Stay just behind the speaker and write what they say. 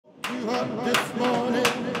Yeah,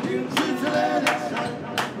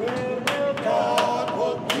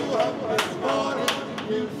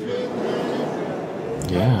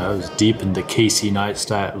 I was deep in the Casey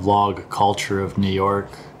Neistat vlog culture of New York,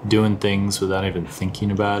 doing things without even thinking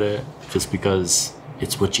about it, just because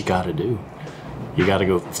it's what you gotta do. You gotta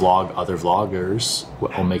go vlog other vloggers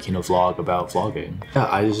while making a vlog about vlogging.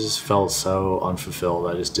 Yeah, I just felt so unfulfilled.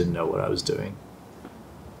 I just didn't know what I was doing.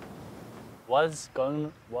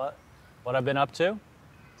 What I've been up to?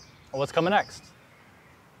 What's coming next?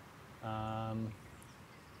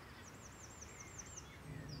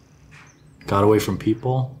 Got away from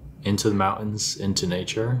people, into the mountains, into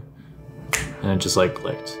nature, and it just like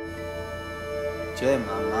clicked.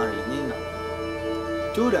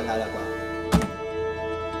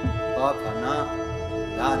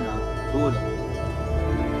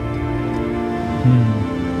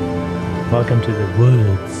 Welcome to the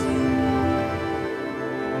woods.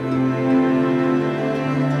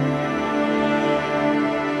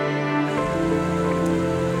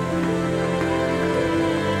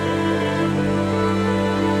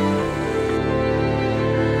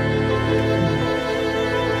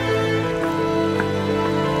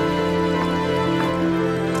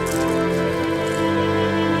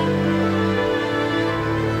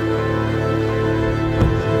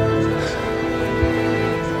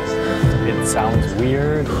 Sounds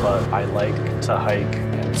weird, but I like to hike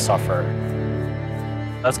and suffer.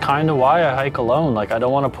 That's kind of why I hike alone. Like, I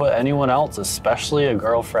don't want to put anyone else, especially a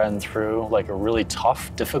girlfriend, through like a really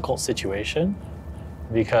tough, difficult situation,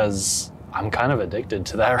 because I'm kind of addicted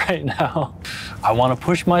to that right now. I want to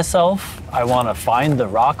push myself. I want to find the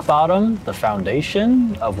rock bottom, the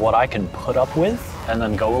foundation of what I can put up with, and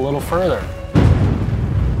then go a little further.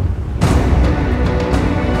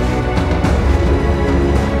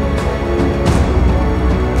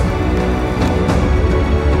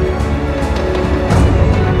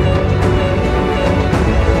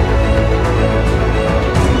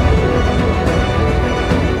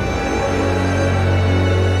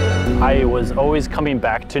 I was always coming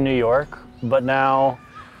back to New York, but now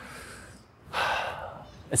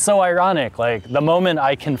it's so ironic. Like, the moment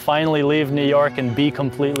I can finally leave New York and be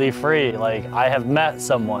completely free, like, I have met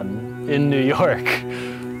someone in New York.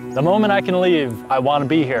 The moment I can leave, I want to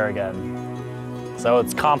be here again. So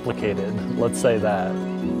it's complicated, let's say that.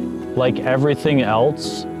 Like everything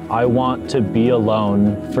else, I want to be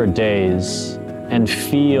alone for days and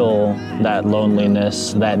feel that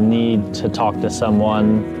loneliness, that need to talk to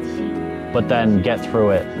someone, but then get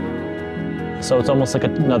through it. So it's almost like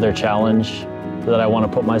another challenge that I want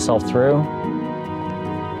to put myself through,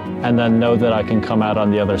 and then know that I can come out on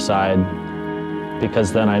the other side,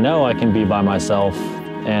 because then I know I can be by myself,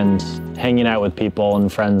 and hanging out with people and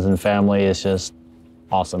friends and family is just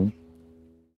awesome.